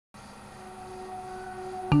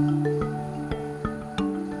Now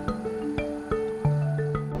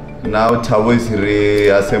Thabo is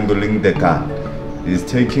reassembling the gun. He's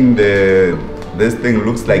taking this thing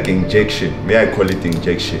looks like injection. May I call it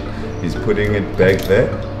injection? He's putting it back there.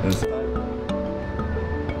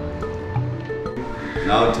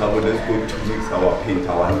 Now Thabo, let's go to mix our paint,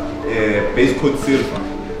 our base coat silver.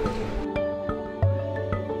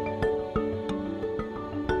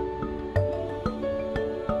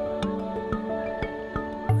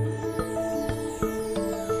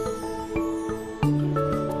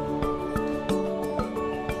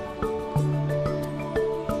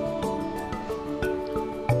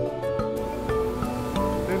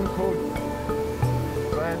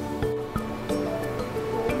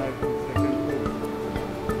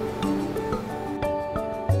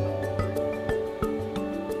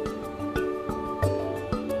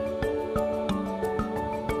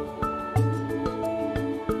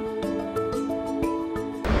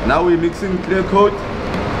 Now we're mixing clear coat.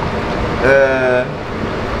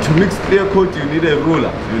 To mix clear coat, you need a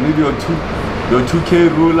ruler. You need your 2K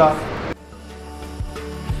ruler.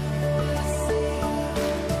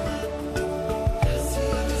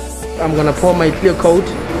 I'm gonna pour my clear coat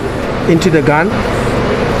into the gun.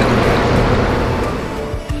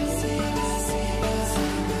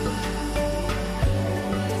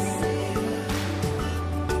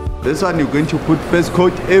 This one you're going to put first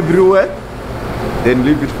coat everywhere, then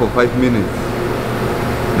leave it for 5 minutes.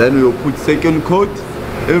 Then we'll put second coat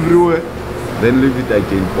everywhere, then leave it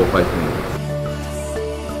again for 5 minutes.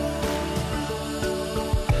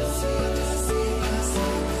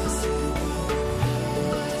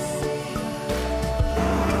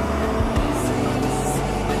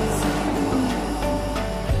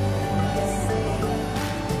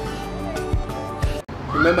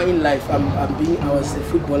 Remember in life, I was a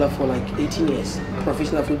footballer for like 18 years,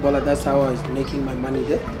 professional footballer. That's how I was making my money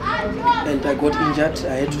there. And I got injured,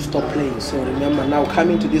 I had to stop playing. So remember, now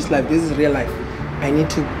coming to this life, this is real life. I need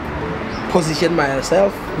to position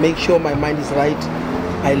myself, make sure my mind is right.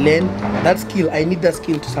 I learn that skill, I need that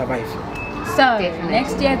skill to survive. So,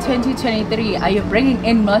 next year 2023, are you bringing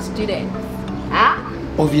in more students?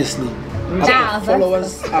 Obviously.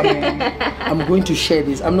 Followers, I'm going to share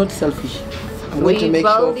this. I'm not selfish. I'm going to make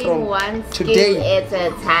sure from one today at a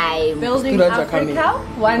time. Building students Africa, are coming.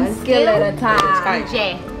 one skill at a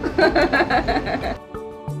time.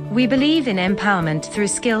 We believe in empowerment through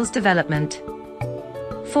skills development.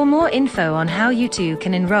 For more info on how you too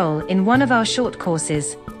can enroll in one of our short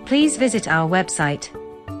courses, please visit our website